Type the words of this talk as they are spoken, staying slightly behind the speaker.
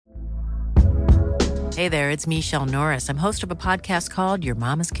Hey there, it's Michelle Norris. I'm host of a podcast called Your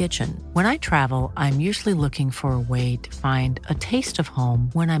Mama's Kitchen. When I travel, I'm usually looking for a way to find a taste of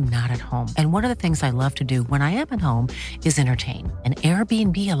home when I'm not at home. And one of the things I love to do when I am at home is entertain. And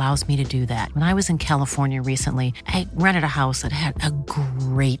Airbnb allows me to do that. When I was in California recently, I rented a house that had a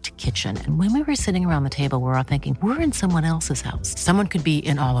great kitchen. And when we were sitting around the table, we were all thinking, we're in someone else's house. Someone could be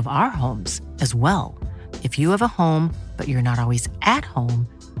in all of our homes as well. If you have a home, but you're not always at home,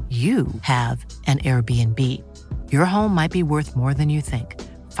 you have an Airbnb. Your home might be worth more than you think.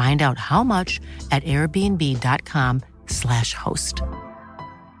 Find out how much at airbnb.com/host.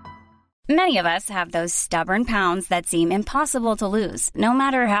 Many of us have those stubborn pounds that seem impossible to lose, no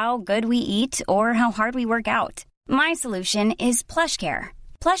matter how good we eat or how hard we work out. My solution is PlushCare.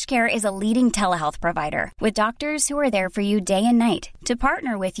 PlushCare is a leading telehealth provider with doctors who are there for you day and night to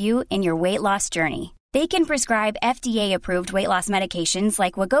partner with you in your weight loss journey. They can prescribe FDA-approved weight loss medications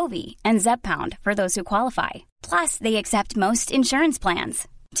like Wegovy and Zepbound for those who qualify. Plus, they accept most insurance plans.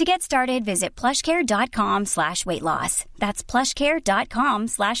 To get started, visit plushcare.com/weightloss. That's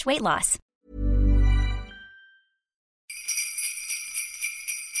plushcare.com/weightloss.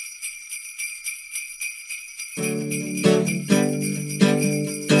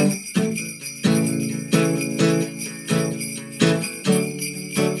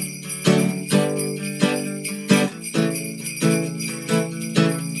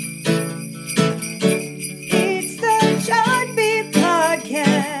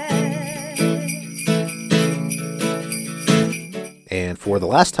 And for the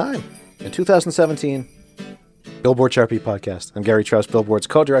last time in 2017, Billboard Chart Beat Podcast. I'm Gary Troust, Billboard's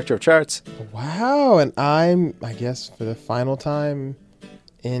co-director of charts. Wow, and I'm, I guess, for the final time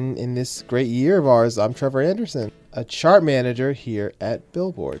in this great year of ours, I'm Trevor Anderson, a chart manager here at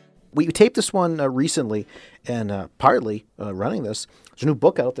Billboard. We taped this one recently, and partly running this, there's a new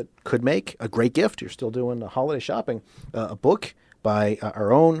book out that could make a great gift. You're still doing holiday shopping. A book by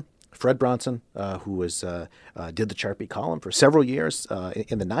our own Fred Bronson, who did the Chart Beat column for several years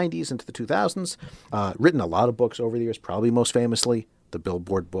in the 90s into the 2000s, written a lot of books over the years, probably most famously the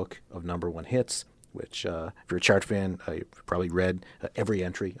Billboard Book of Number One Hits, which if you're a chart fan, you've probably read every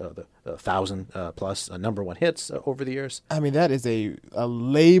entry of the 1,000 plus number one hits over the years. I mean, that is a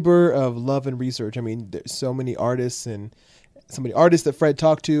labor of love and research. I mean, there's so many artists and so many artists that Fred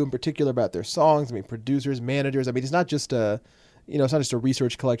talked to in particular about their songs. I mean, producers, managers. I mean, it's not just it's not just a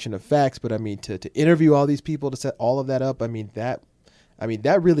research collection of facts, but I mean, to interview all these people, to set all of that up. I mean, that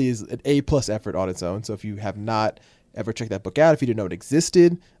really is an A+ effort on its own. So if you have not ever checked that book out, if you didn't know it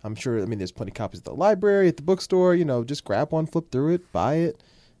existed, I'm sure, I mean, there's plenty of copies at the library, at the bookstore, just grab one, flip through it, buy it.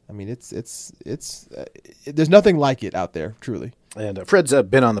 I mean, it's there's nothing like it out there, truly. And Fred's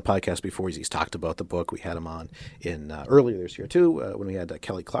been on the podcast before. He's talked about the book. We had him on in earlier this year, too, when we had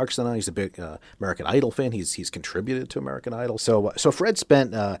Kelly Clarkson on. He's a big American Idol fan. He's contributed to American Idol. So Fred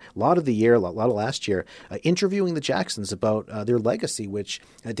spent a lot of the year, a lot of last year, interviewing the Jacksons about their legacy, which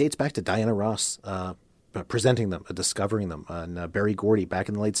dates back to Diana Ross presenting them, discovering them, and Berry Gordy back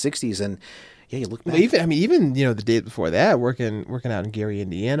in the late 60s. And yeah, you look back. Even the day before that, working out in Gary,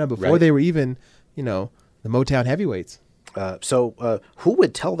 Indiana, before they were even, the Motown heavyweights. So who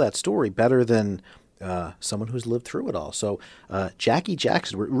would tell that story better than someone who's lived through it all? So Jackie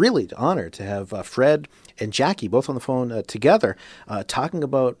Jackson, we're really honored to have Fred and Jackie both on the phone together, talking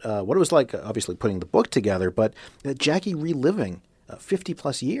about what it was like, obviously putting the book together, but Jackie reliving 50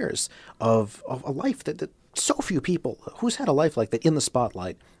 plus years of a life that so few people, who's had a life like that in the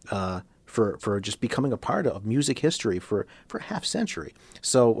spotlight for just becoming a part of music history for a half century.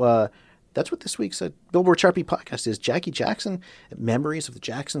 So that's what this week's Billboard Chart Beat Podcast is. Jackie Jackson, memories of the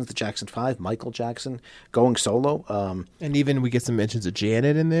Jacksons, the Jackson 5, Michael Jackson going solo. And even we get some mentions of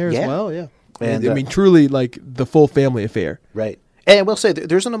Janet in there as well. Yeah. And, I mean, truly like the full family affair. Right. And I will say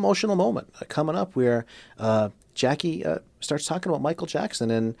there's an emotional moment coming up where Jackie starts talking about Michael Jackson,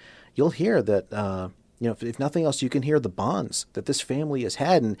 and you'll hear that, if nothing else, you can hear the bonds that this family has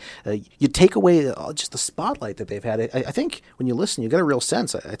had, and you take away just the spotlight that they've had. I think when you listen, you get a real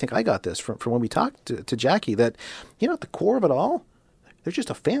sense. I think I got this from when we talked to Jackie, that, at the core of it all, they're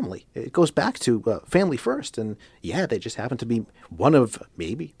just a family. It goes back to family first, and they just happen to be one of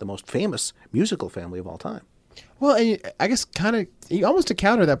maybe the most famous musical family of all time. Well, and I guess kind of almost to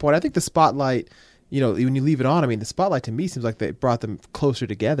counter that point, I think the spotlight, when you leave it on, I mean, the spotlight to me seems like they brought them closer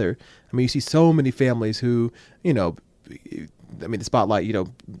together. I mean, you see so many families who, the spotlight,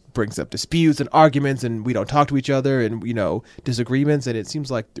 brings up disputes and arguments, and we don't talk to each other, and, disagreements. And it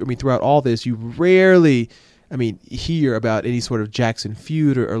seems like, throughout all this, you rarely, hear about any sort of Jackson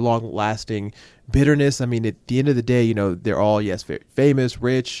feud or long-lasting bitterness. I mean, at the end of the day, they're all, yes, very famous,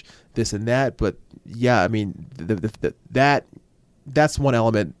 rich, this and that. But yeah, I mean, that's one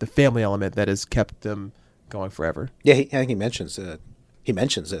element, the family element, that has kept them going forever. Yeah, I think he mentions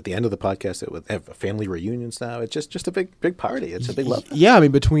at the end of the that they have family reunions now. It's just a big party. It's a big love. Yeah, I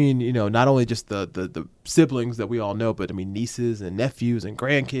mean, between not only just the siblings that we all know, but I mean nieces and nephews and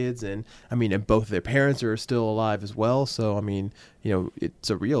grandkids, and I mean, and both their parents are still alive as well. So I mean, it's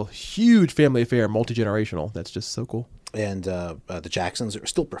a real huge family affair, multi-generational. That's just so cool. And the Jacksons are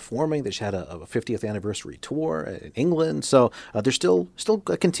still performing. They just had a 50th anniversary tour in England. So they're still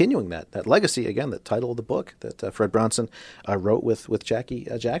continuing that legacy, again, the title of the book that Fred Bronson wrote with Jackie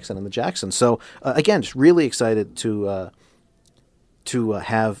Jackson and the Jacksons. So again, just really excited to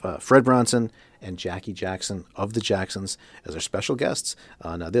have Fred Bronson and Jackie Jackson of the Jacksons as our special guests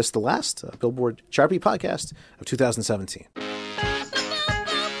on the last Billboard Chart Beat podcast of 2017.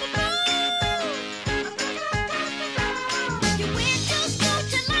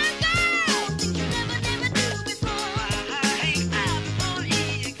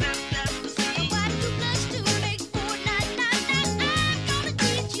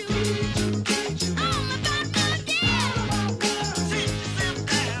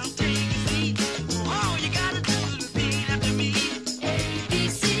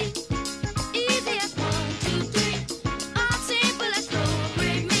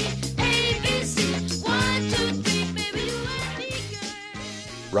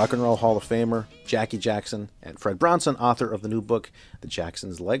 Rock and Roll Hall of Famer Jackie Jackson and Fred Bronson, author of the new book, The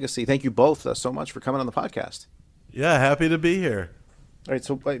Jacksons' Legacy. Thank you both so much for coming on the podcast. Yeah, happy to be here. All right,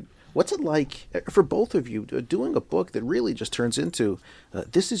 so what's it like for both of you doing a book that really just turns into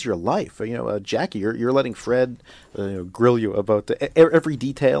this is your life? Jackie, you're letting Fred grill you about every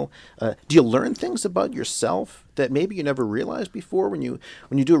detail. Do you learn things about yourself that maybe you never realized before when you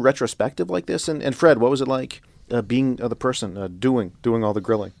do a retrospective like this? And Fred, what was it like being the person doing all the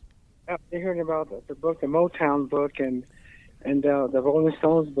grilling? After hearing about the book, the Motown book, and the Rolling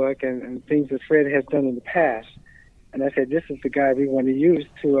Stones book, and things that Fred has done in the past, and I said, this is the guy we want to use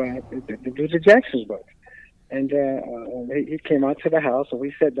to do the Jacksons book. And he came out to the house, and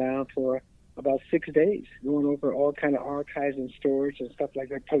we sat down for about 6 days, going over all kind of archives and storage and stuff like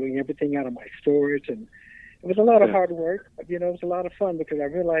that, pulling everything out of my storage. And it was a lot of hard work. It was a lot of fun because I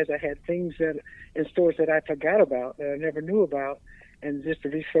realized I had things in storage that I forgot about, that I never knew about. And just to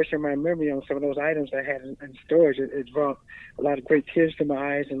refresh my memory on some of those items I had in storage, it brought a lot of great tears to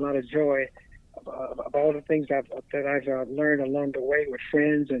my eyes and a lot of joy of all the things that I've learned along the way with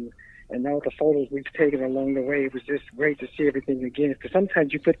friends and all the photos we've taken along the way. It was just great to see everything again. Because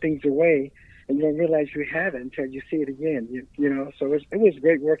sometimes you put things away and you don't realize you have it until you see it again. So it was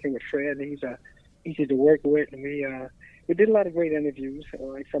great working with Fred. And he's easy to work with, and we did a lot of great interviews.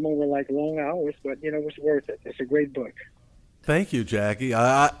 Some of them were like long hours, but it was worth it. It's a great book. Thank you, Jackie.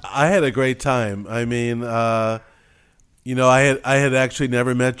 I had a great time. I mean, I had actually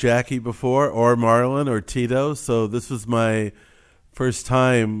never met Jackie before, or Marlon, or Tito. So this was my first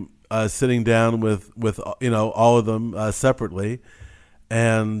time sitting down with all of them separately,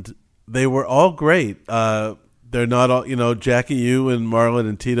 and they were all great. They're not all Jackie, you and Marlon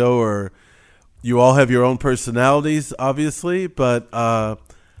and Tito you all have your own personalities, obviously, but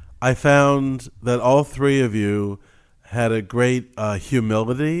I found that all three of you had a great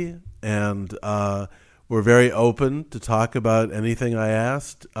humility and were very open to talk about anything I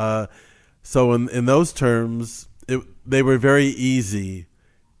asked. So in those terms, they were very easy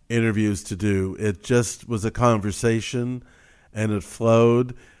interviews to do. It just was a conversation, and it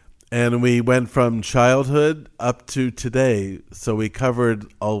flowed. And we went from childhood up to today, so we covered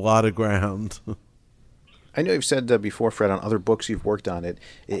a lot of ground. I know you've said before, Fred, on other books you've worked on, it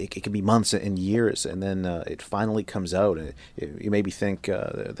can be months and years, and then it finally comes out. And you maybe think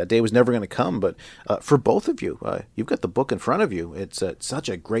that day was never going to come, but for both of you, you've got the book in front of you. It's such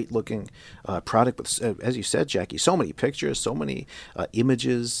a great-looking product, but as you said, Jackie, so many pictures, so many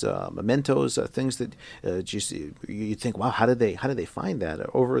images, mementos, things that you think, wow, how did they find that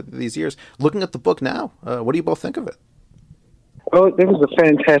over these years? Looking at the book now, what do you both think of it? Well, it was a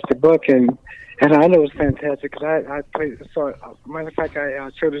fantastic book, and I know it was fantastic because I matter of fact,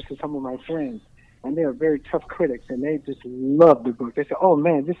 I showed this to some of my friends, and they are very tough critics, and they just loved the book. They said, "Oh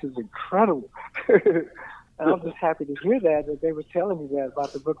man, this is incredible," and I'm just happy to hear that they were telling me that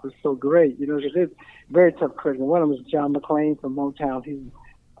about the book was so great. Because they're very tough critics. And one of them is John McClain from Motown.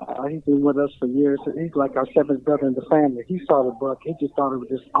 He's been with us for years. He's like our seventh brother in the family. He saw the book. He just thought it was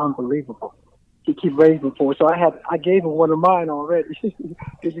just unbelievable. He keep raising for it. So I gave him one of mine already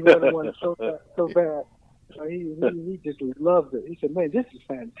because he wanted one so bad. So he just loved it. He said, "Man, this is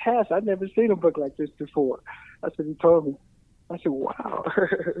fantastic. I've never seen a book like this before." That's what he told me. I said, "Wow,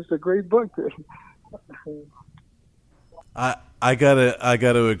 it's a great book." I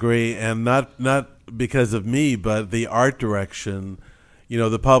gotta agree, and not because of me, but the art direction. You know,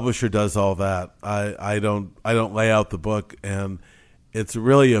 the publisher does all that. I don't lay out the book, and it's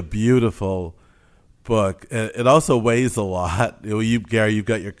really a beautiful book. It also weighs a lot. You, Gary, you've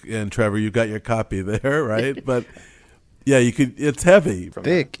got and Trevor, you've got your copy there, right? But yeah, you could. It's heavy,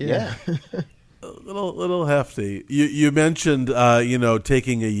 Thick, yeah. a little hefty. You mentioned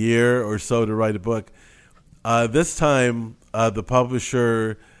taking a year or so to write a book. This time, the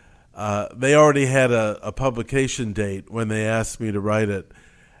publisher they already had a publication date when they asked me to write it,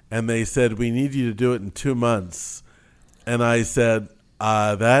 and they said, "We need you to do it in 2 months," and I said,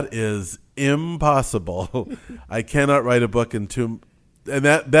 "That is impossible. I cannot write a book in 2." And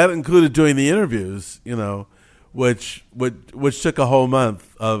that included doing the interviews, which took a whole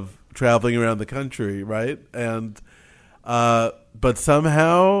month of traveling around the country, right? And but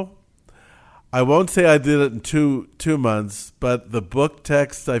somehow, I won't say I did it in two months, but the book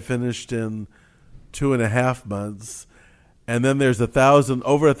text I finished in 2.5 months, and then there's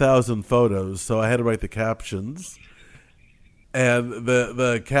over 1,000 photos, so I had to write the captions. And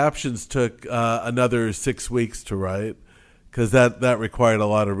the captions took another 6 weeks to write, because that required a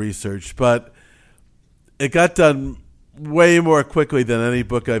lot of research. But it got done way more quickly than any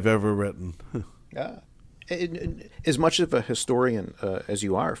book I've ever written. Yeah. As much of a historian as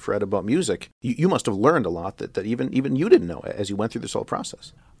you are, Fred, about music, you must have learned a lot that even you didn't know as you went through this whole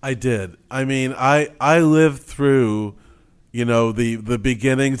process. I did. I mean, I lived through, the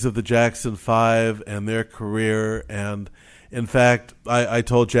beginnings of the Jackson 5 and their career. And in fact, I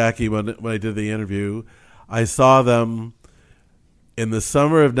told Jackie when I did the interview, I saw them in the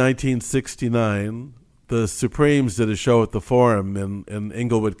summer of 1969. The Supremes did a show at the Forum in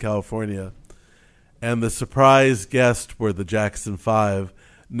Inglewood, California. And the surprise guests were the Jackson 5.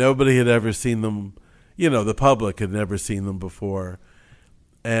 Nobody had ever seen them. The public had never seen them before.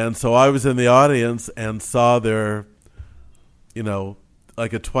 And so I was in the audience and saw their,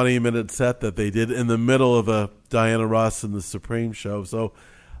 like a 20-minute set that they did in the middle of a Diana Ross and the Supreme show. So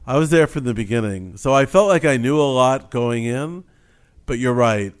I was there from the beginning. So I felt like I knew a lot going in. But you're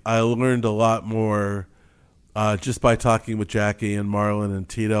right. I learned a lot more just by talking with Jackie and Marlon and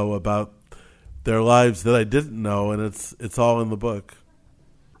Tito about their lives that I didn't know, and it's all in the book.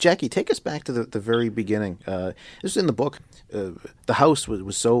 Jackie, take us back to the very beginning. This is in the book. The house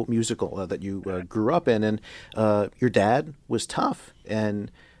was so musical that you grew up in, and your dad was tough.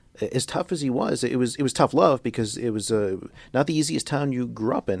 And as tough as he was, it was tough love, because it was not the easiest town you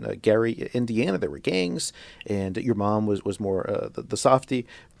grew up in. Gary, Indiana, there were gangs, and your mom was more the softie.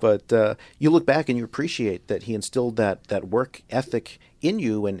 But you look back and you appreciate that he instilled that work ethic in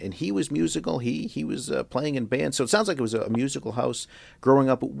you, and he was musical. He was playing in bands. So it sounds like it was a musical house growing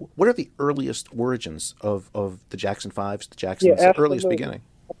up. What are the earliest origins of the Jackson Fives, the Jacksons' earliest beginning?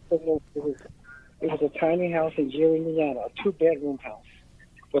 It was a tiny house in Gary, Indiana, a 2-bedroom house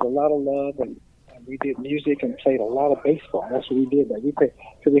with a lot of love, and we did music and played a lot of baseball. That's what we did.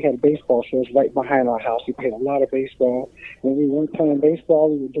 So we had baseball shows right behind our house. We played a lot of baseball. When we weren't playing baseball,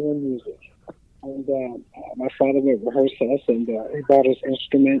 we were doing music. And my father would rehearse us, and he bought us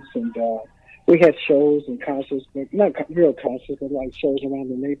instruments, and we had shows and concerts, but not real concerts, but like shows around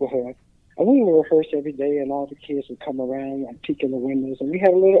the neighborhood. And we would rehearse every day, and all the kids would come around and peek in the windows, and we had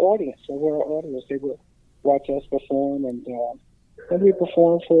a little audience. So we were our audience. They would watch us perform, and we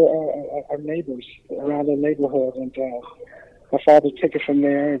performed for our neighbors around the neighborhood. And my father took it from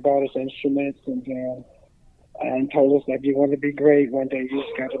there and bought us instruments, and told us that if you want to be great one day, you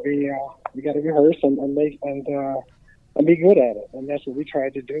just got to be, you got to rehearse and be good at it. And that's what we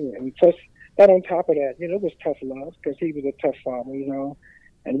tried to do. And plus, that on top of that, it was tough love, because he was a tough father,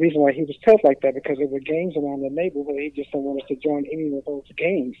 And the reason why he was tough like that, because there were gangs around the neighborhood. He just didn't want us to join any of those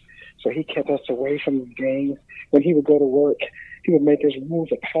gangs. So he kept us away from the gangs. When he would go to work, he would make us move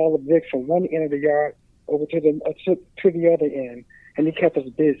a pile of bricks from one end of the yard over to the other end, and he kept us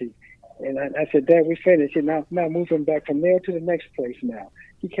busy. And I said, "Dad, we finished. Now moving back from there to the next place now."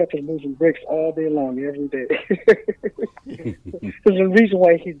 He kept us moving bricks all day long, every day. There's a reason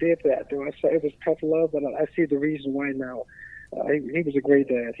why he did that, though. I said it was tough love, but I see the reason why now. He was a great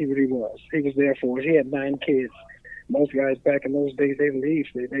dad. He really was. He was there for us. He had 9 kids. Most guys back in those days, they leave.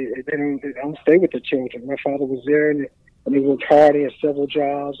 They don't stay with the children. My father was there, and he worked hard. He had several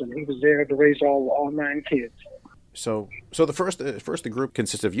jobs, and he was there to raise all 9 kids. So the first the group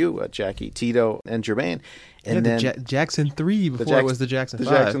consists of you, Jackie, Tito, and Jermaine, and Yeah, then the Jackson 3 before it was the Jackson 5.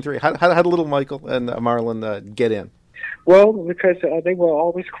 The Jackson 3. How did little Michael and Marlon get in? Well, because they were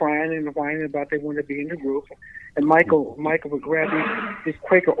always crying and whining about they wanted to be in the group. And Michael would grab these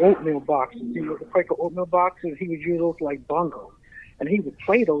Quaker oatmeal boxes. You know, the Quaker oatmeal boxes, he would use those like bongos. And he would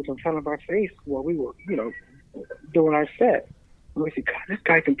play those in front of our face while we were, doing our set. And we said, God, this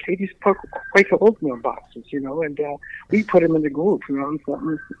guy can play these Quaker oatmeal boxes, and we put him in the group,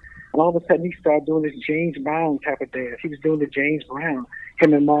 And all of a sudden he started doing this James Brown type of dance. He was doing the James Brown,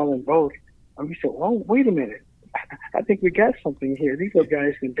 him and Marlon both. And we said, oh, wait a minute. I think we got something here. These little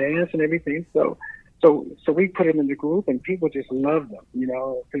guys can dance and everything. So we put him in the group, and people just loved him,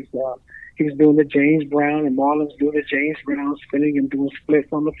 because he was doing the James Brown, and Marlon was doing the James Brown, spinning and doing splits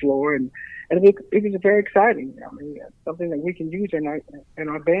on the floor, and it was very exciting. I mean, something that we can use in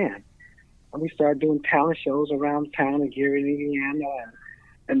our band. And we started doing talent shows around town in Gary, Indiana,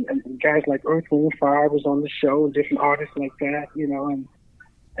 and guys like Earth, Wind & Fire was on the show, different artists like that,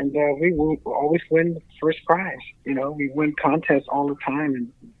 and we would always win the first prize. We win contests all the time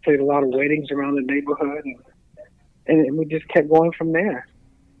and played a lot of weddings around the neighborhood, and we just kept going from there.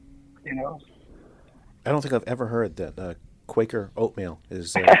 I don't think I've ever heard that Quaker oatmeal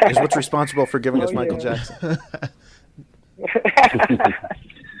is what's responsible for giving us Michael Jackson.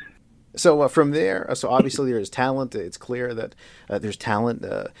 So from there, so obviously there's talent. It's clear that there's talent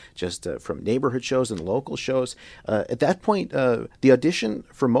just from neighborhood shows and local shows. At that point, the audition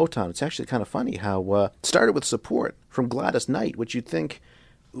for Motown, it's actually kind of funny how it started with support from Gladys Knight, which you'd think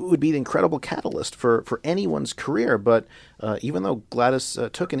would be an incredible catalyst for anyone's career. But even though Gladys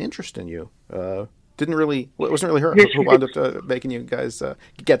took an interest in you, it wasn't really her who wound up making you guys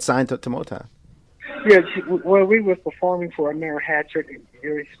get signed to Motown. Yeah, we were performing for Mayor Hatchard,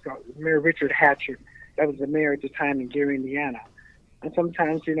 Mayor Richard Hatchard. That was the mayor at the time in Gary, Indiana. And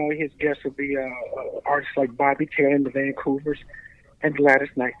sometimes, his guests would be artists like Bobby Taylor and the Vancouvers and Gladys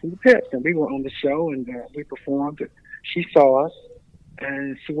Knight and the Pips. And we were on the show, and we performed. She saw us,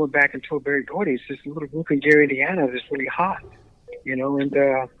 and she went back and told Berry Gordy, it's this little group in Gary, Indiana that's really hot, and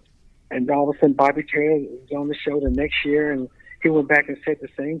all of a sudden Bobby Taylor was on the show the next year, and he went back and said the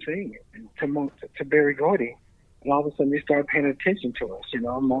same thing to Berry Gordy. And all of a sudden they started paying attention to us.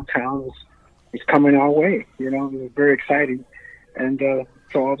 Motown was coming our way. It was very exciting. And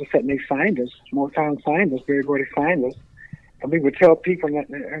so all of a sudden they signed us. Motown signed us. Berry Gordy signed us. And we would tell people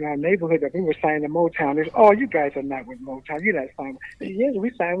in our neighborhood that we were signed to Motown. They said, oh, you guys are not with Motown. You're not signed. Yes, we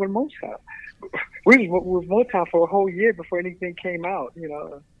signed with Motown. We were with Motown for a whole year before anything came out,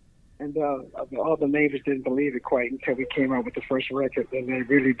 And all the neighbors didn't believe it quite until we came out with the first record, and they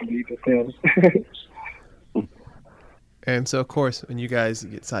really believed it then. And so, of course, when you guys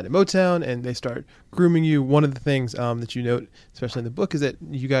get signed to Motown and they start grooming you, one of the things that you note, especially in the book, is that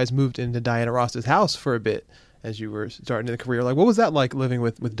you guys moved into Diana Ross's house for a bit as you were starting in the career. Like, what was that like living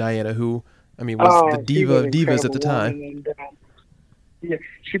with Diana, who, was the diva of divas at the time? And, yeah,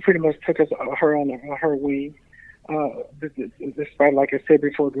 she pretty much took her on her wing. Despite, like I said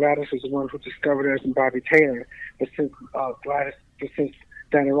before, Gladys was the one who discovered us and Bobby Taylor. But since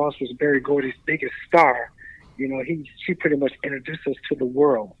Diana Ross was Berry Gordy's biggest star, she pretty much introduced us to the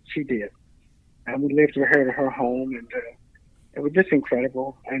world. She did, and we lived with her in her home, and it was just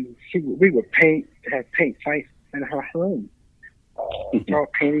incredible. And we would have paint fights in her home,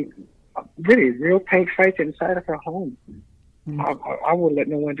 painting, really real paint fights inside of her home. I wouldn't let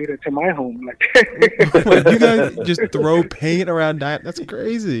no one do that to my home. Wait, you guys just throw paint around Diana? That's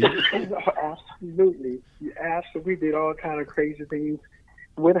crazy. Absolutely. We did all kind of crazy things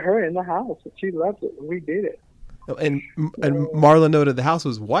with her in the house. She loved it. We did it. And Marlon noted the house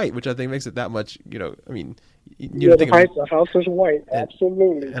was white, which I think makes it that much, the house was white.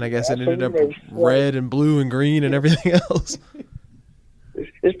 Absolutely. And I guess it ended up red and blue and green and everything else.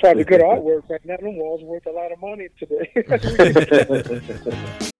 It's probably good artwork right now. Them walls worth a lot of money today.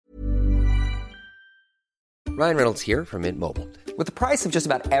 Ryan Reynolds here from Mint Mobile. With the price of just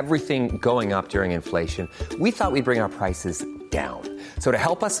about everything going up during inflation, we thought we'd bring our prices down. So to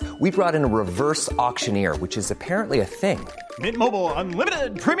help us, we brought in a reverse auctioneer, which is apparently a thing. Mint Mobile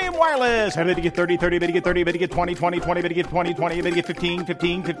Unlimited Premium Wireless. How to get 30, 30, bit to get 30, bit to get 20, 20, 20, bit to get 20, 20, bit to get 15,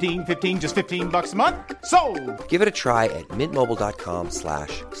 15, 15, 15, just $15 a month? Sold! Give it a try at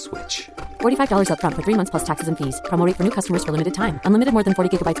mintmobile.com/switch. $45 up front for 3 months plus taxes and fees. Promo rate for new customers for limited time. Unlimited more than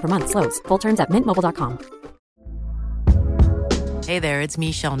 40 gigabytes per month. Slows full terms at mintmobile.com. Hey there, it's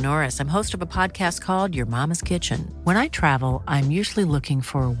Michelle Norris. I'm host of a podcast called Your Mama's Kitchen. When I travel, I'm usually looking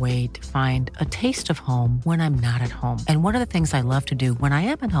for a way to find a taste of home when I'm not at home. And one of the things I love to do when I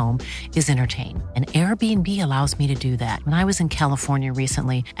am at home is entertain. And Airbnb allows me to do that. When I was in California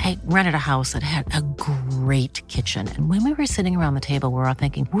recently, I rented a house that had a great kitchen. And when we were sitting around the table, we were all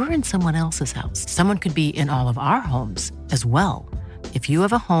thinking, we're in someone else's house. Someone could be in all of our homes as well. If you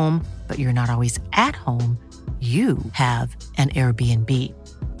have a home, but you're not always at home, you have an Airbnb.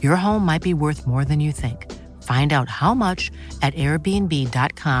 Your home might be worth more than you think. Find out how much at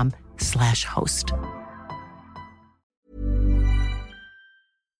airbnb.com/host.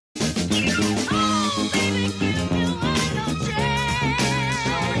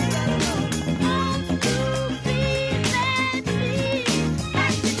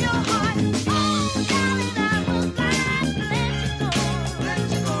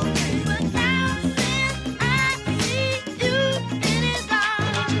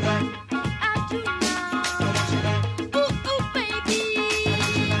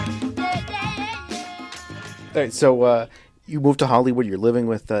 All right, so you moved to Hollywood. You're living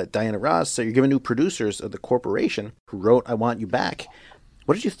with Diana Ross. So you're given new producers of the corporation who wrote "I Want You Back."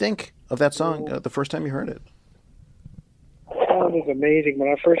 What did you think of that song the first time you heard it? Oh, it was amazing. When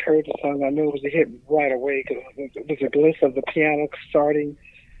I first heard the song, I knew it was a hit right away because it was a glimpse of the piano starting.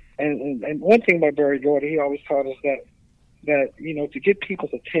 And one thing about Barry Gordy, he always taught us that you know, to get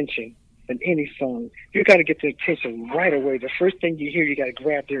people's attention in any song, you got to get their attention right away. The first thing you hear, you got to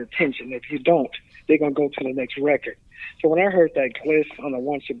grab their attention. If you don't, they're going to go to the next record. So when I heard that gliss on the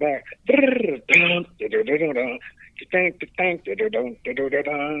 "Want You Back," and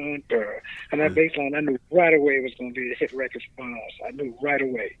that bass line, I knew right away it was going to be a hit record for us. I knew right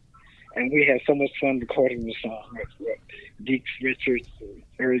away. And we had so much fun recording the song with Deeks Richards,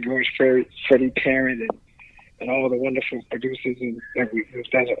 Barry Gordy, Freddie Parent, and all the wonderful producers that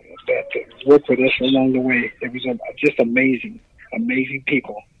worked with us along the way. It was just amazing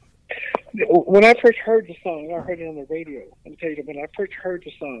people. When I first heard the song, I heard it on the radio. Let me tell you, when I first heard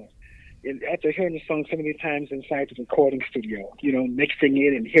the song, after hearing the song so many times inside the recording studio, you know, mixing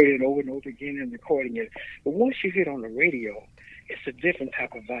it and hearing it over and over again and recording it. But once you hear it on the radio, it's a different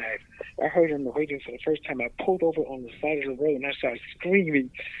type of vibe. I heard it on the radio for the first time. I pulled over on the side of the road and I started screaming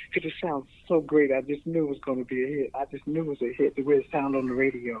because it sounds so great. I just knew it was going to be a hit. I just knew it was a hit the way it sounded on the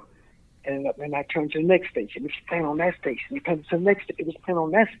radio. And I turned to the next station. It was playing on that station. It turned to the next. It was playing on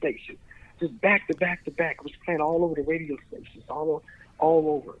that station. Just back to back to back. It was playing all over the radio stations, all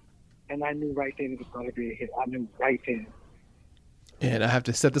over. And I knew right then it was going to be a hit. I knew right then. And I have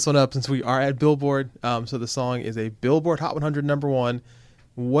to set this one up since we are at Billboard. So the song is a Billboard Hot 100 #1.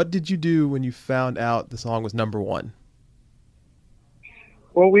 What did you do when you found out the song was #1?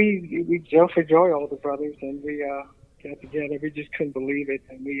 Well, we jumped for joy, all the brothers, and we got together. We just couldn't believe it,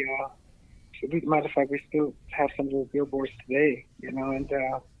 and matter of fact, we still have some of those billboards today, you know. And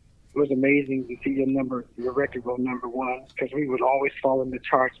it was amazing to see your record go #1, because we would always fall in the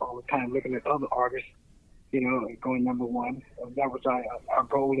charts all the time, looking at other artists, you know, going #1. And that was our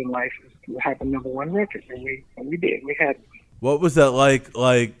goal in life, is to have a #1 record, and we did. We had. What was that like?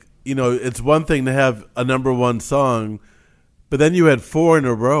 Like, you know, it's one thing to have a #1 song, but then you had 4 in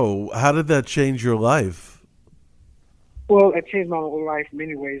a row. How did that change your life? Well, it changed my whole life in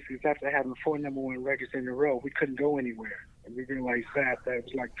many ways, because after having 4 #1 records in a row, we couldn't go anywhere. And we realized that it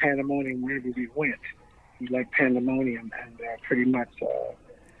was like pandemonium wherever we went. It was like pandemonium, and pretty much,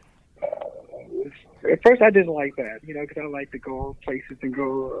 at first I didn't like that, you know, because I like to go places and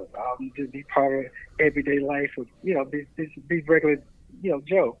go to be part of everyday life, of, you know, be regular, you know,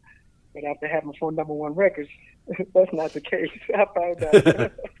 Joe. But after having 4 #1 records, that's not the case. I found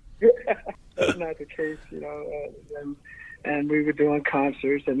out that's not the case, you know. And we were doing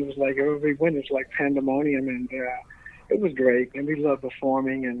concerts, and it was like every winter it was like pandemonium, and it was great. And we loved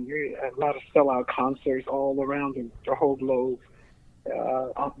performing, and we had a lot of sellout concerts all around the whole globe.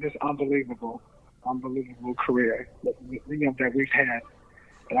 Just unbelievable career that we've had,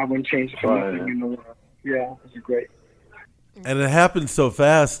 and I wouldn't change it for anything in the world. Yeah, it was great. And it happened so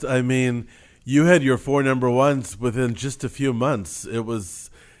fast. I mean, you had your 4 #1s within just a few months. It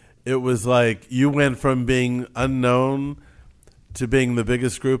was like you went from being unknown to being the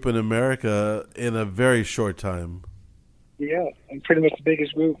biggest group in America in a very short time. Yeah, and pretty much the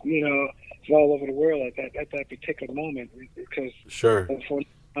biggest group, you know, all over the world at that particular moment, because sure, the 4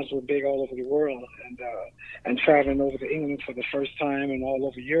 #1s were big all over the world, and traveling over to England for the first time and all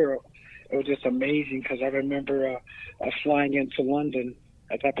over Europe, it was just amazing, because I remember flying into London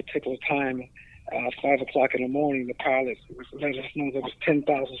at that particular time. 5 o'clock in the morning, the pilot let us know there was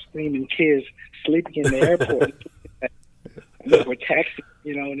 10,000 screaming kids sleeping in the airport. And we were taxing,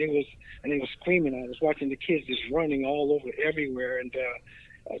 and they was screaming. I was watching the kids just running all over everywhere, and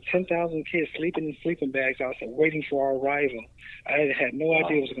 10,000 kids sleeping in sleeping bags outside, waiting for our arrival. I had no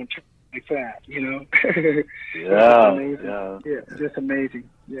idea it was going to turn like that, Yeah, just amazing.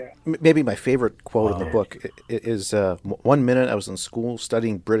 Yeah. Maybe my favorite quote in the book is 1 minute I was in school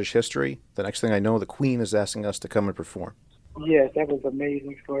studying British history. The next thing I know, the Queen is asking us to come and perform. Yes, that was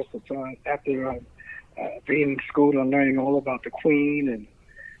amazing for us. After being in school and learning all about the Queen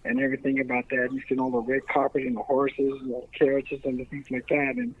and everything about that, you see all the red carpet and the horses and the carriages and the things like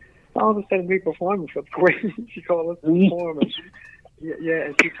that. And all of a sudden we performing for the Queen. She called us to perform. Yeah,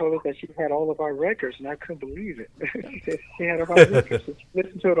 and she told us that she had all of our records, and I couldn't believe it. She said she had all our records, so she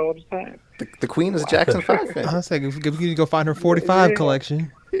listened to it all the time. The Queen is a Jackson 5 fan. I was like, we need to go find her 45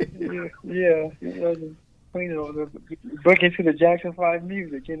 collection. Yeah. Queen, book into the Jackson 5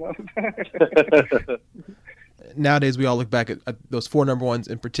 music, Nowadays, we all look back at those 4 number ones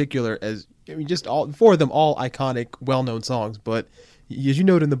in particular as, just all 4 of them, all iconic, well-known songs. But as you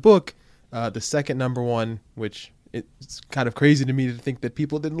note in the book, the second number one, which it's kind of crazy to me to think that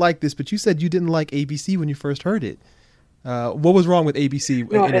people didn't like this, but you said you didn't like ABC when you first heard it. What was wrong with ABC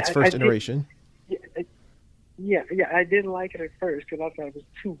in its first iteration? Yeah, I didn't like it at first because I thought it was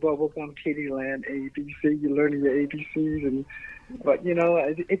too bubblegum Kittyland ABC. You're learning your ABCs, but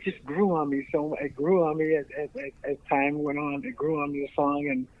it just grew on me. So it grew on me as time went on. It grew on me, the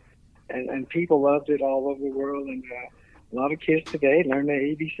song, and people loved it all over the world. And a lot of kids today learn their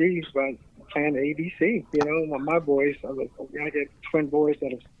ABCs by playing ABC. My boys, I get twin boys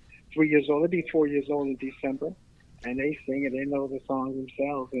that are 3 years old. They'll be 4 years old in December. And they sing it. They know the songs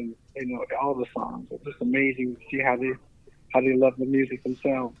themselves, and they know all the songs. It's just amazing to see how they love the music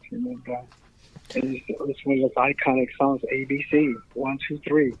themselves. It's one of those iconic songs. ABC 1, 2,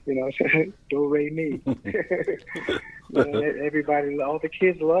 3. Do re mi. Everybody, all the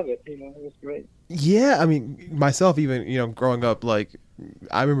kids love it. It's great. Yeah, I mean, myself even growing up, like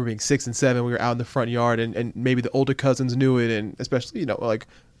I remember being 6 and 7. We were out in the front yard, and maybe the older cousins knew it, and especially like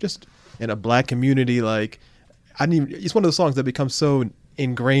just in a black community, like. It's one of those songs that becomes so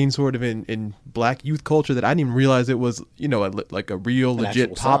ingrained sort of in black youth culture that I didn't even realize it was, like a real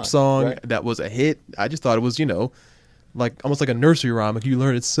legit pop song that was a hit. I just thought it was, like almost like a nursery rhyme. Like you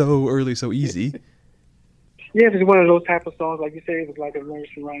learn it so early, so easy. Yeah, it was one of those type of songs. Like you say, it was like a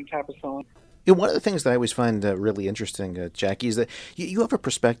nursery rhyme type of song. One of the things that I always find really interesting, Jackie, is that you have a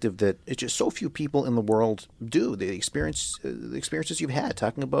perspective that it's just so few people in the world do. The experiences you've had,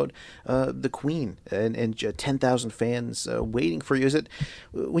 talking about the Queen and 10,000 fans waiting for you. Is it,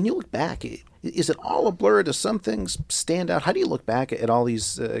 when you look back, is it all a blur? Do some things stand out? How do you look back at all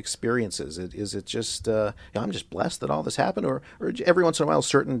these experiences? Is it just, I'm just blessed that all this happened, or every once in a while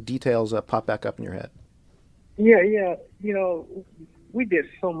certain details pop back up in your head? Yeah. We did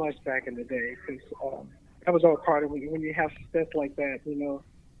so much back in the day because that was all part of when you have success like that.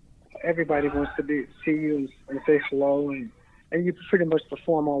 Everybody wants to see you and say hello, and you pretty much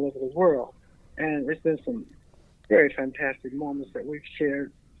perform all over the world. And there's been some very fantastic moments that we've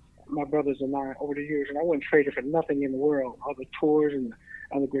shared, my brothers and I, over the years. And I wouldn't trade it for nothing in the world. All the tours and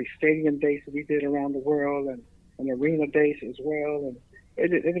all the great stadium days that we did around the world, and arena days as well. And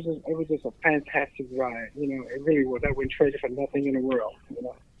it was just a fantastic ride, It really was. I wouldn't trade it for nothing in the world,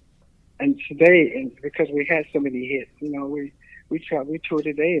 And today, and because we had so many hits, we tour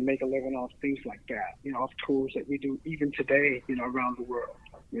today and make a living off things like that, off tours that we do even today, around the world.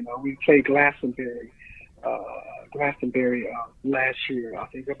 We played Glastonbury last year. I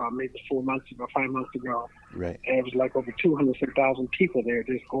think about maybe 5 months ago. Right. And it was like over 200,000 people there,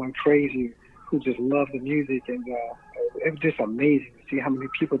 just going crazy, who just love the music, and it was just amazing to see how many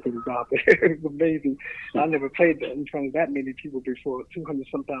people there was out there. It was amazing. I never played in front of that many people before,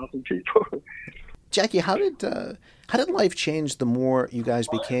 200,000 people. Jackie, how did life change the more you guys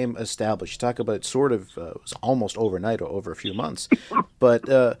became established? You talk about it sort of it was almost overnight or over a few months, but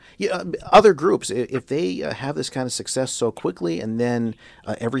other groups, if they have this kind of success so quickly and then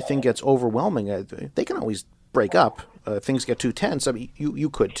everything gets overwhelming, they can always break up. Things get too tense. I mean, you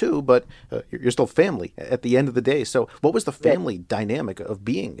could too, but you're still family at the end of the day. So what was the family dynamic of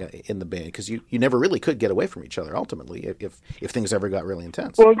being in the band? Because you never really could get away from each other ultimately if things ever got really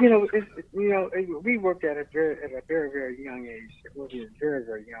intense. Well, we worked at a very, very young age. We were very,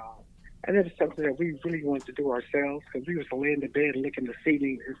 very young. And it was something that we really wanted to do ourselves, because we used to lay in the bed and look in the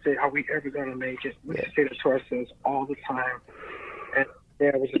ceiling and say, are we ever going to make it? We used to say that to ourselves all the time. And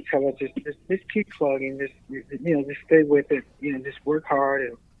I was just telling us, just keep plugging, just stay with it, just work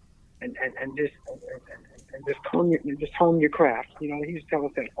hard and just hone your craft. He used to tell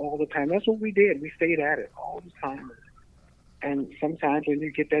us that all the time. That's what we did. We stayed at it all the time. And sometimes when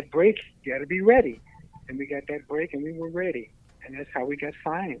you get that break, you got to be ready. And we got that break, and we were ready. And that's how we got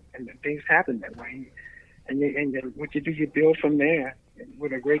signed. And things happen that way. And what you do, you build from there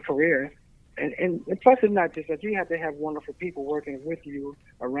with a great career. And plus, it's not just that. You have to have wonderful people working with you,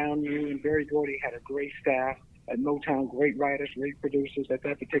 around you. And Berry Gordy had a great staff at Motown, great writers, great producers at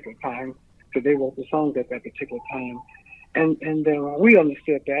that particular time. So they wrote the songs at that particular time. And we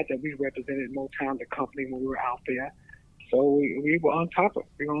understood that we represented Motown, the company, when we were out there. So we were on top of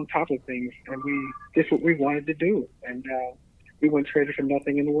things, and this is what we wanted to do, and we weren't traded for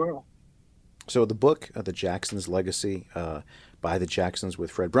nothing in the world. So the book, The Jacksons' Legacy, by the Jacksons with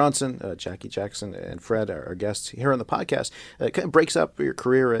Fred Bronson, Jackie Jackson, and Fred, our guests here on the podcast, kind of breaks up your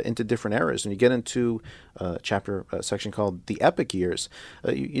career into different eras. And you get into a section called The Epic Years.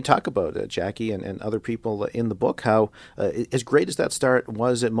 You talk about Jackie and other people in the book, how as great as that start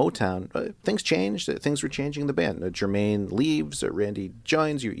was at Motown, things changed. Things were changing in the band. Jermaine leaves, Randy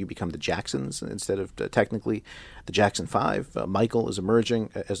joins, you become the Jacksons instead of technically the Jackson 5. Michael is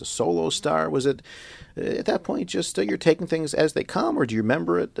emerging as a solo star. Was it at that point just you're taking things as they come, or do you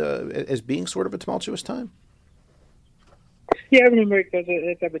remember it as being sort of a tumultuous time? Yeah, I remember because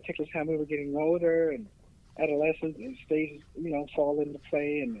at that particular time we were getting older and adolescent, and stages, fall into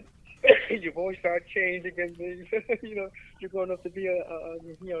play, and your voice started changing, and you're growing up to be a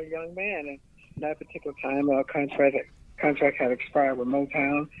young man. And at that particular time, our contract had expired with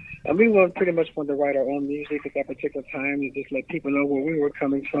Motown, and we pretty much wanted to write our own music at that particular time and just let people know where we were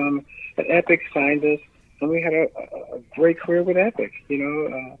coming from. And Epic signed us, and we had a great career with Epic.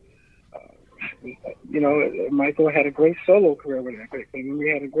 Michael had a great solo career with Epic, and we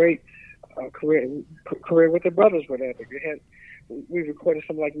had a great career with the brothers with Epic. We recorded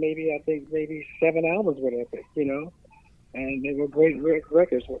maybe 7 albums with Epic, and they were great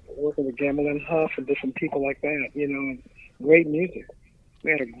records, working with Gamble and Huff and different people like that, and great music.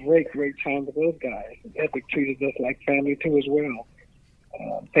 We had a great time with those guys. Epic treated us like family too as well.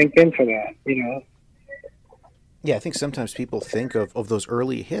 Thank them for that, Yeah, I think sometimes people think of those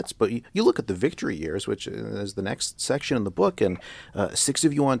early hits, but you look at the victory years, which is the next section in the book, and 6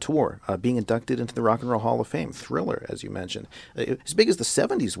 of you on tour, being inducted into the Rock and Roll Hall of Fame, Thriller, as you mentioned. As big as the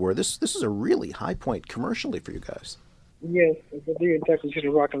 70s were, this is a really high point commercially for you guys. Yes, the being inducted to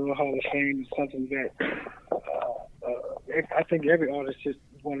the Rock and Roll Hall of Fame is something that I think every artist just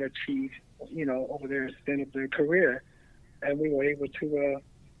want to achieve, over their extent of their career, and we were able to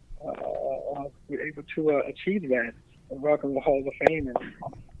achieve that, the Rock and Roll Hall of Fame,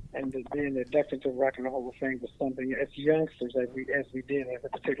 and being inducted to the Rock and Roll Hall of Fame was something as youngsters as we did at a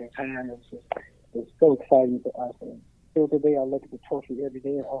particular time. It was so exciting for us. And still today, I look at the trophy every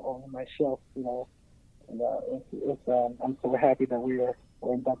day on my shelf, and I'm so happy that we were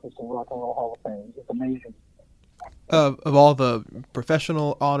inducted to the Rock and Roll Hall of Fame. It's amazing. Of all the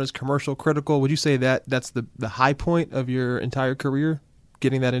professional, honors, commercial, critical, would you say that's the high point of your entire career,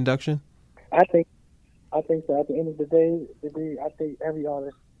 getting that induction? I think so. At the end of the day, I think every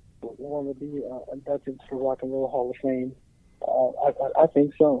artist want to be inducted to the Rock and Roll Hall of Fame. I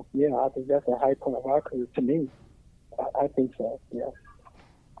think so. Yeah, I think that's a high point of our career to me. I think so. Yeah.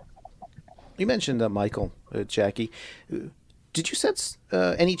 You mentioned Michael, Jackie. Did you sense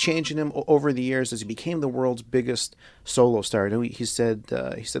any change in him over the years as he became the world's biggest solo star? I know he said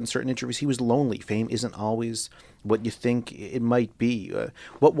in certain interviews he was lonely. Fame isn't always what you think it might be.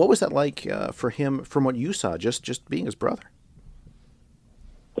 What was that like for him from what you saw, just being his brother?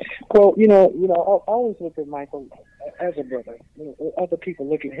 Well, I always look at Michael as a brother. Other people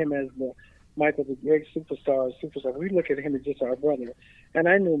look at him as Michael's a great superstar. We look at him as just our brother. And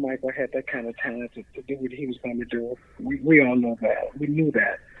I knew Michael had that kind of talent to do what he was going to do. We all know that. We knew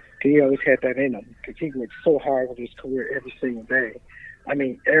that. He always had that in him because he worked so hard with his career every single day. I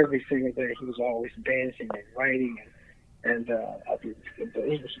mean, every single day he was always dancing and writing, and he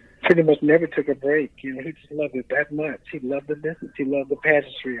pretty much never took a break. He just loved it that much. He loved the business. He loved the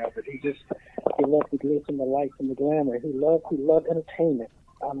pageantry of it. He loved the glitz and the lights and the glamour. He loved entertainment.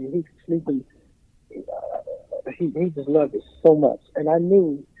 I mean, he could sleep and he just loved it so much. And I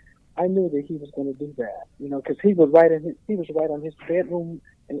knew that he was going to do that, because he was right on his bedroom,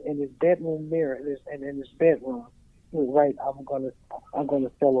 in his bedroom mirror, and in his bedroom, he was right. I'm going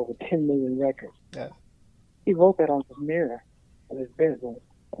to sell over 10 million records. Yeah. He wrote that on his mirror in his bedroom,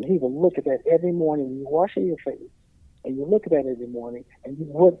 and he would look at that every morning. You washing your face, and you look at that every morning, and you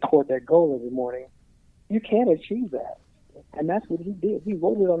work toward that goal every morning. You can't achieve that. And that's what he did. He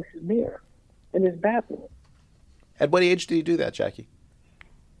wrote it on his mirror in his bathroom. At what age did he do that, Jackie?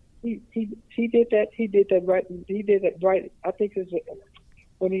 He did that. He did that right. I think it was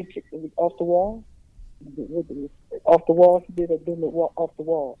when he took Off the Wall. Off the Wall. He did a doing the Off the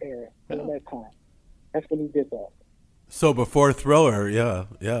Wall era during that time. That's when he did that. So before Thriller, yeah.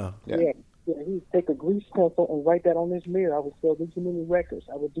 Yeah. He'd take a grease pencil and write that on his mirror. I would sell these many records.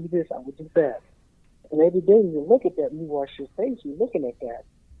 I would do this. I would do that. And every day you look at that and you wash your face, you're looking at that,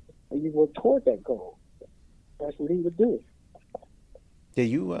 and you work toward that goal. That's what he would do. Yeah,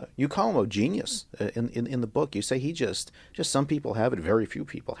 you call him a genius in the book. You say he just some people have it, very few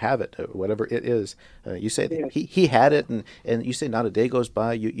people have it, whatever it is. You say that he had it, and you say not a day goes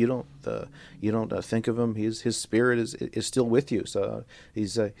by you don't think of him. His spirit is still with you. So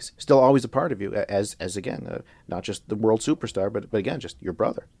he's still always a part of you as again not just the world superstar, but again just your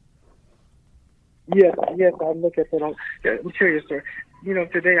brother. Yes, I look at that. Let me tell you a story. You know,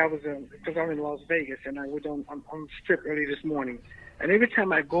 today I was because I'm in Las Vegas and I was on the Strip early this morning. And every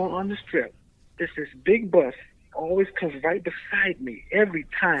time I go on the Strip, there's this big bus always comes right beside me every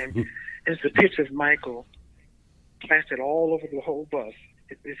time. It's the picture of Michael plastered all over the whole bus.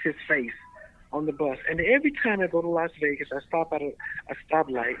 It's his face on the bus. And every time I go to Las Vegas, I stop at a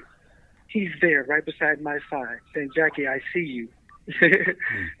stoplight. He's there right beside my side saying, "Jackie, I see you."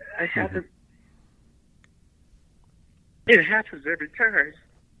 I have to. It happens every time.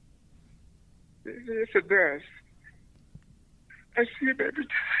 Yes, it does. I see him every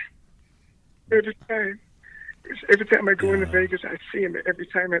time. Every time. Every time I go into Vegas, I see him. Every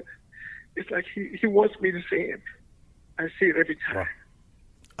time it's like he wants me to see him. I see it every time.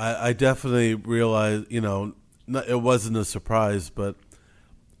 I definitely realize, it wasn't a surprise, but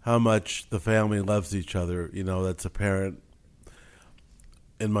how much the family loves each other. That's apparent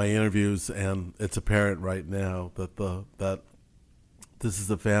in my interviews, and it's apparent right now that this is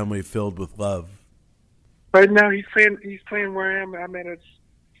a family filled with love. Right now, he's playing where I am. I'm at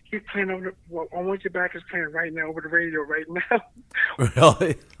he's playing over on Watch Your Back is playing right now over the radio right now.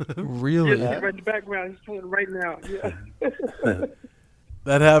 Really? Really? Yeah, right in the background. He's playing right now. Yeah.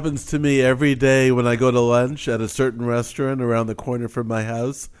 That happens to me every day when I go to lunch at a certain restaurant around the corner from my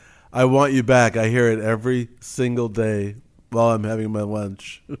house. I Want You Back. I hear it every single day while I'm having my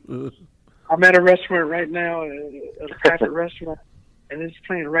lunch. I'm at a restaurant right now, a private restaurant. And it's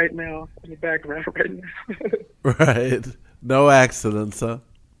playing right now in the background right now. Right. No accidents, huh?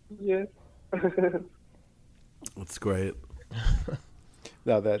 Yeah. That's great.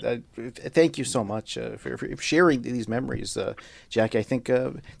 No, thank you so much for sharing these memories, Jackie. I think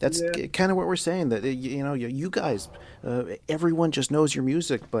that's kind of what we're saying. That you guys, everyone just knows your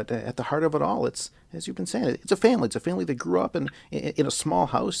music, but at the heart of it all, it's, as you've been saying, it's a family. It's a family that grew up in a small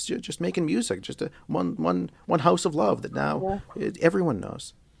house, just making music, just one house of love that now everyone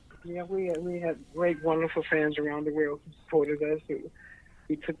knows. Yeah, we had great, wonderful fans around the world who supported us.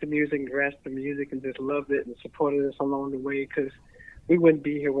 Who took the music and grasped the music and just loved it and supported us along the way, because we wouldn't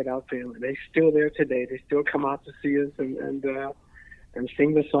be here without them. They're still there today. They still come out to see us and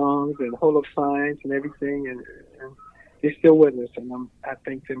sing the songs and hold up signs and everything. And they're still with us, and I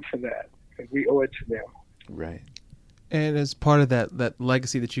thank them for that, because we owe it to them. Right. And as part of that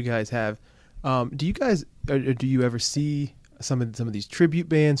legacy that you guys have, do you guys or do you ever see some of these tribute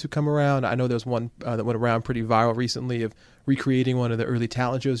bands who come around? I know there's one that went around pretty viral recently of recreating one of the early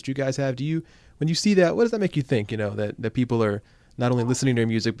talent shows that you guys have. When you see that, what does that make you think? That people are not only listening to your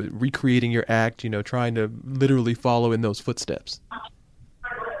music, but recreating your act, trying to literally follow in those footsteps.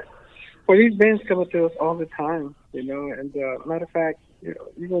 Well, these bands come up to us all the time, and matter of fact, you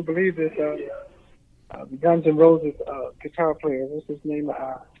won't believe this, Guns N' Roses guitar player, what's his name?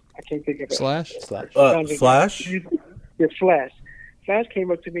 I can't think of it. Slash? Slash? Yeah, Slash. Slash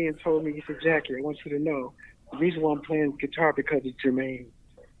came up to me and told me, he said, "Jackie, I want you to know, the reason why I'm playing guitar because of Jermaine."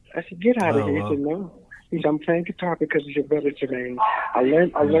 I said, "Get out of here." He said, "No." He said, "I'm playing guitar because of your brother Jermaine. I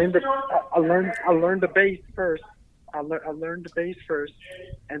learned the bass first. I learned the bass first,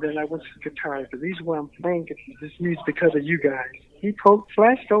 and then I went to the guitar. The reason why I'm playing this music because of you guys."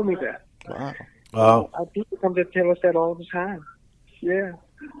 Flash told me that. Wow. Wow. People come to tell us that all the time. Yeah.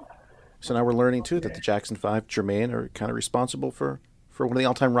 So now we're learning too that the Jackson 5, Jermaine, are kind of responsible for one of the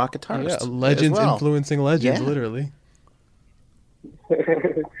all-time rock guitarists. Yeah, legends influencing legends, Yeah. literally.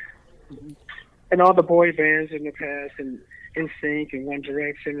 And all the boy bands in the past, and NSYNC and One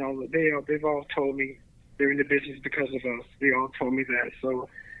Direction, they've all told me they're in the business because of us. They all told me that. So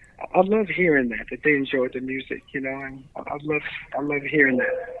I love hearing that they enjoyed the music, and I love hearing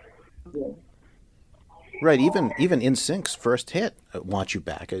that. Yeah. Right, even NSYNC's first hit, "Want You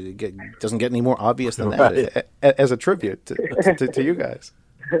Back," it doesn't get any more obvious than that as a tribute to you guys.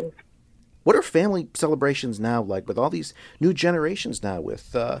 What are family celebrations now like with all these new generations now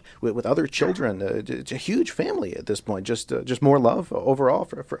with other children? It's a huge family at this point. Just more love overall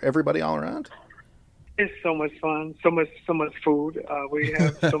for everybody all around. It's so much fun, so much food. We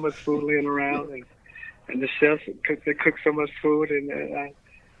have so much food laying around, and the chefs cook so much food,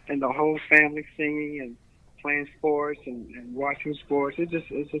 and the whole family singing and playing sports and watching sports. It's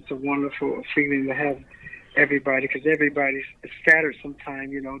just a wonderful feeling to have everybody, because everybody's scattered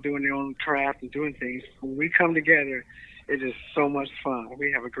sometime, doing their own craft and doing things. When we come together, it is so much fun.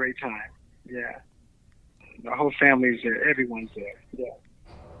 We have a great time. Yeah, the whole family's there. Everyone's there. Yeah.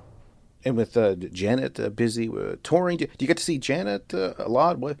 And with Janet busy touring, do you get to see Janet a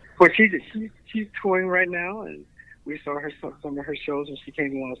lot? What? Well, she's touring right now, and we saw her some of her shows when she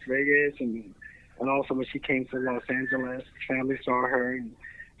came to Las Vegas, and also when she came to Los Angeles. The family saw her, and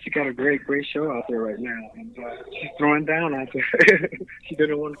she got a great show out there right now, and she's throwing down out there. She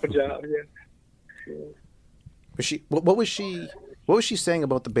did a wonderful job. Yeah. What was she saying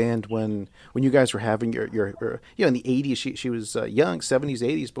about the band when you guys were having your in the 80s? She was young, 70s,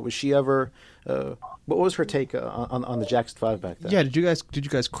 80s, but was she ever what was her take on the Jackson 5 back then? Yeah, did you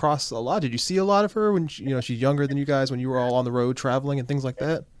guys cross a lot? Did you see a lot of her when she's younger than you guys, when you were all on the road traveling and things like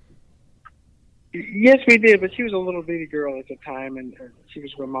that? Yes, we did, but she was a little bitty girl at the time, and she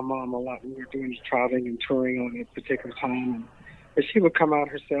was with my mom a lot. We were doing traveling and touring on a particular time, but she would come out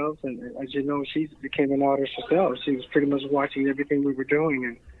herself, and as you know, she became an artist herself. She was pretty much watching everything we were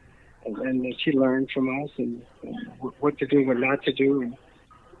doing, and she learned from us and what to do, what not to do,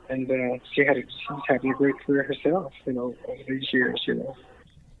 and she's having a great career herself, over these years,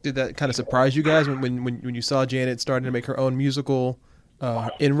 Did that kind of surprise you guys when you saw Janet starting to make her own musical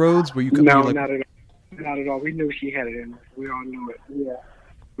inroads? Were you? No, not at all. Not at all. We knew she had it in her. We all knew it. Yeah.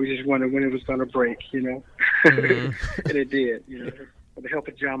 We just wondered when it was going to break, Mm-hmm. And it did, with the help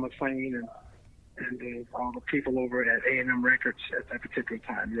of John McClain and all the people over at A&M Records at that particular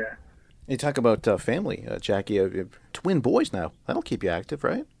time, yeah. You talk about family, Jackie. Twin boys now. That'll keep you active,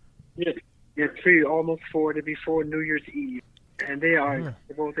 right? Yeah, 3, almost 4. They'll be 4 New Year's Eve. And they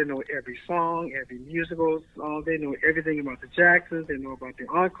know every song, every musical song. They know everything about the Jacksons. They know about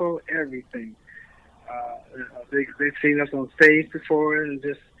their uncle, everything. They've seen us on stage before, and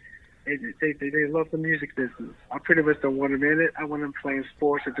they love the music business. I pretty much don't want them in it. I want them playing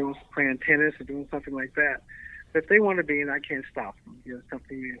sports or playing tennis or doing something like that. But if they want to be in, I can't stop them.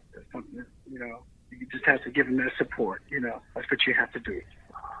 Something. You just have to give them that support. That's what you have to do.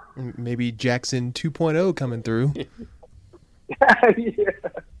 Maybe Jackson 2.0 coming through. Yeah.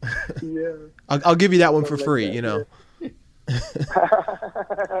 I'll give you that one for free. Jackson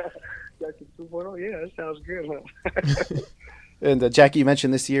 2.0. Yeah, that sounds good, huh? And Jackie, you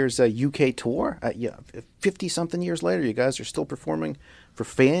mentioned this year's UK tour. 50-something years later, you guys are still performing for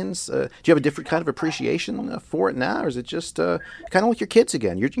fans. Do you have a different kind of appreciation for it now, or is it just kind of like your kids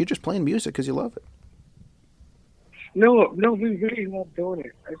again? You're just playing music because you love it. No, we really love doing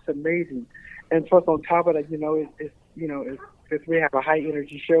it. It's amazing, and plus on top of that, it's we have a high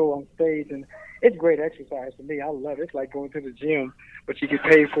energy show on stage, and it's great exercise for me. I love it. It's like going to the gym, but you get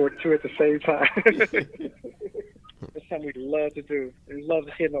paid for it too at the same time. It's something we love to do. We love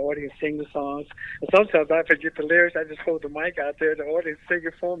to hear the audience sing the songs. And sometimes I forget the lyrics. I just hold the mic out there, and the audience sing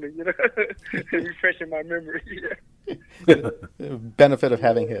it for me, refreshing my memory. Benefit of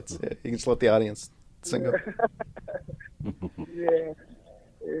having hits. You can just let the audience sing them. Yeah.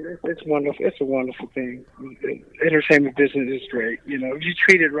 It's wonderful. It's a wonderful thing. Entertainment business is great. If you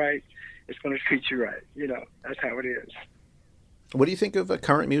treat it right, it's going to treat you right. That's how it is. What do you think of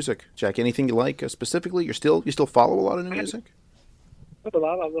current music, Jack? Anything you like specifically? You still follow a lot of new music? I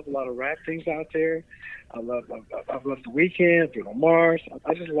love a lot of rap things out there. I love The Weeknd, Bruno Mars.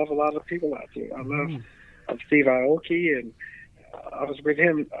 I just love a lot of people out there. I love Steve Aoki, and I was with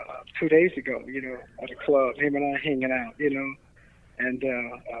him 2 days ago. At a club. Him and I hanging out. And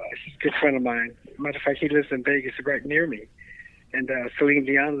he's a good friend of mine. Matter of fact, he lives in Vegas, right near me. And Celine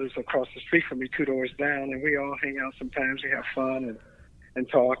Dion lives across the street from me, 2 doors down, and we all hang out sometimes. We have fun and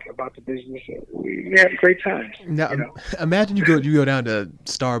talk about the business. We have great times. Now, imagine you go down to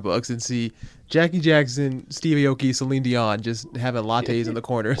Starbucks and see Jackie Jackson, Steve Aoki, Celine Dion just having lattes in the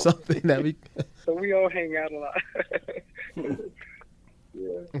corner or something. So we all hang out a lot.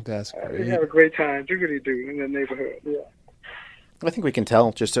 Yeah. That's great. We have a great time. We really do in the neighborhood. Yeah. I think we can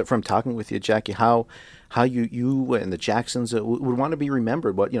tell just from talking with you, Jackie, how you and the Jacksons would want to be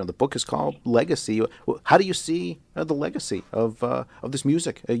remembered. What the book is called Legacy. How do you see the legacy of this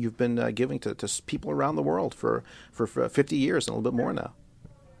music you've been giving to people around the world for 50 years and a little bit more now?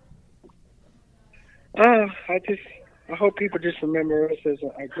 I hope people just remember us as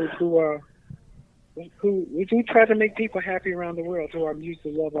a group who we do try to make people happy around the world through our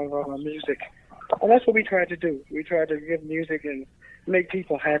music, love of our music. And that's what we try to do. We try to give music and make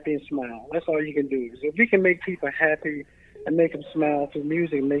people happy and smile. That's all you can do. So if we can make people happy and make them smile through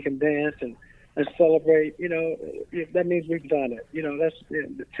music and make them dance and celebrate, that means we've done it. That's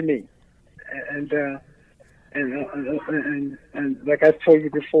to me. And like I told you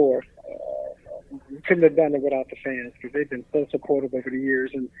before, we couldn't have done it without the fans because they've been so supportive over the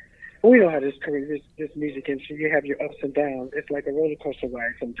years. And we know how this music industry, you have your ups and downs. It's like a roller coaster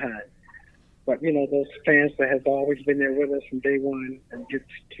ride sometimes. But, those fans that have always been there with us from day one and get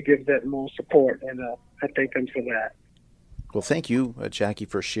to give that more support. And I thank them for that. Well, thank you, Jackie,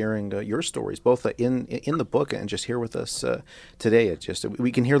 for sharing your stories, both in the book and just here with us today. It just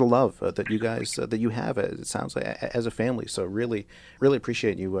we can hear the love that you guys that you have. It sounds like as a family. So really, really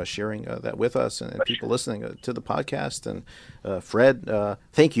appreciate you sharing that with us and people listening to the podcast. And Fred,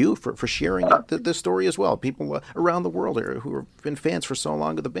 thank you for sharing this story as well. People around the world who have been fans for so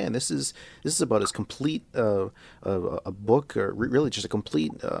long of the band. This is about as complete a book, or really just a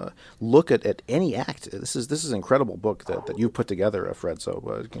complete look at any act. This is an incredible book that you put together, Fred.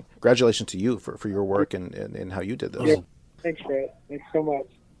 So congratulations to you for your work and how you did this. Yeah. Thanks, Fred. Thanks so much.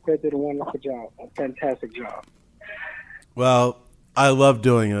 Fred did a wonderful job, a fantastic job. Well, I loved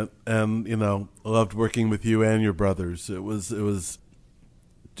doing it, and I loved working with you and your brothers. It was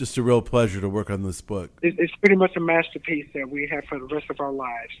just a real pleasure to work on this book. It's pretty much a masterpiece that we have for the rest of our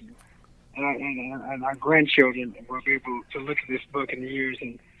lives, and our grandchildren will be able to look at this book in years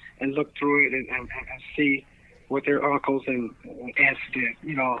and look through it and see what their uncles and aunts did,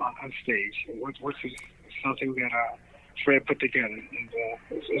 on stage, which is something that Fred put together. And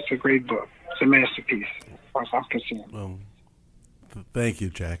it's a great book. It's a masterpiece, as far as I'm concerned. Well, thank you,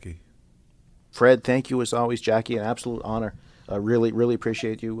 Jackie. Fred, thank you as always, Jackie. An absolute honor. Really, really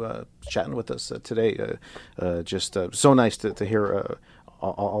appreciate you chatting with us today. Just so nice to hear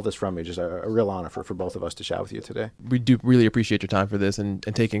all this from you. Just a real honor for both of us to chat with you today. We do really appreciate your time for this and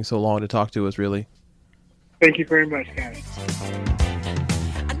taking so long to talk to us, really. Thank you very much, guys.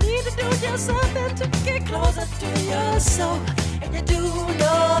 I need to do just something to get closer to your soul. And you do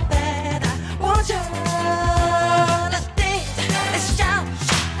know that I want you. Let's dance, let's shout,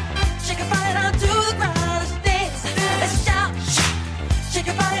 shake your body down to the ground. Let's dance, let's shout, shake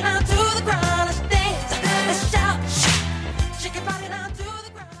your body down to the ground. Let's dance, let's shout, shake your body down to the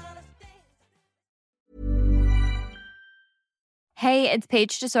ground. Let's dance. Hey, it's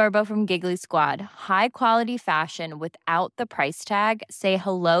Paige DeSorbo from Giggly Squad. High quality fashion without the price tag. Say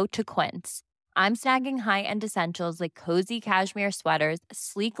hello to Quince. I'm snagging high-end essentials like cozy cashmere sweaters,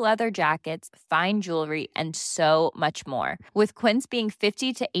 sleek leather jackets, fine jewelry, and so much more. With Quince being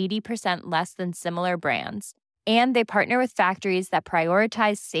 50 to 80% less than similar brands. And they partner with factories that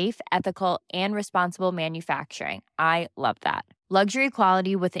prioritize safe, ethical, and responsible manufacturing. I love that. Luxury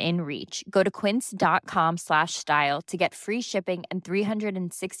quality within reach. Go to quince.com/style to get free shipping and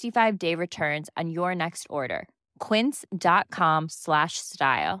 365-day returns on your next order.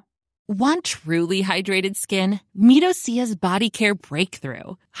 Quince.com/style. Want truly hydrated skin? Meet Osea's Body Care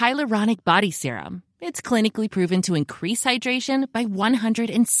Breakthrough Hyaluronic Body Serum. It's clinically proven to increase hydration by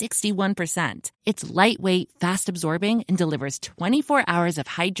 161%. It's lightweight, fast-absorbing, and delivers 24 hours of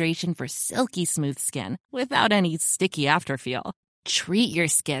hydration for silky smooth skin without any sticky afterfeel. Treat your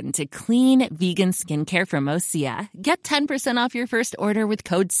skin to clean, vegan skincare from Osea. Get 10% off your first order with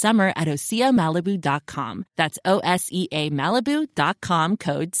code SUMMER at OseaMalibu.com. That's OSEA Malibu.com,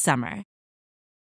 code SUMMER.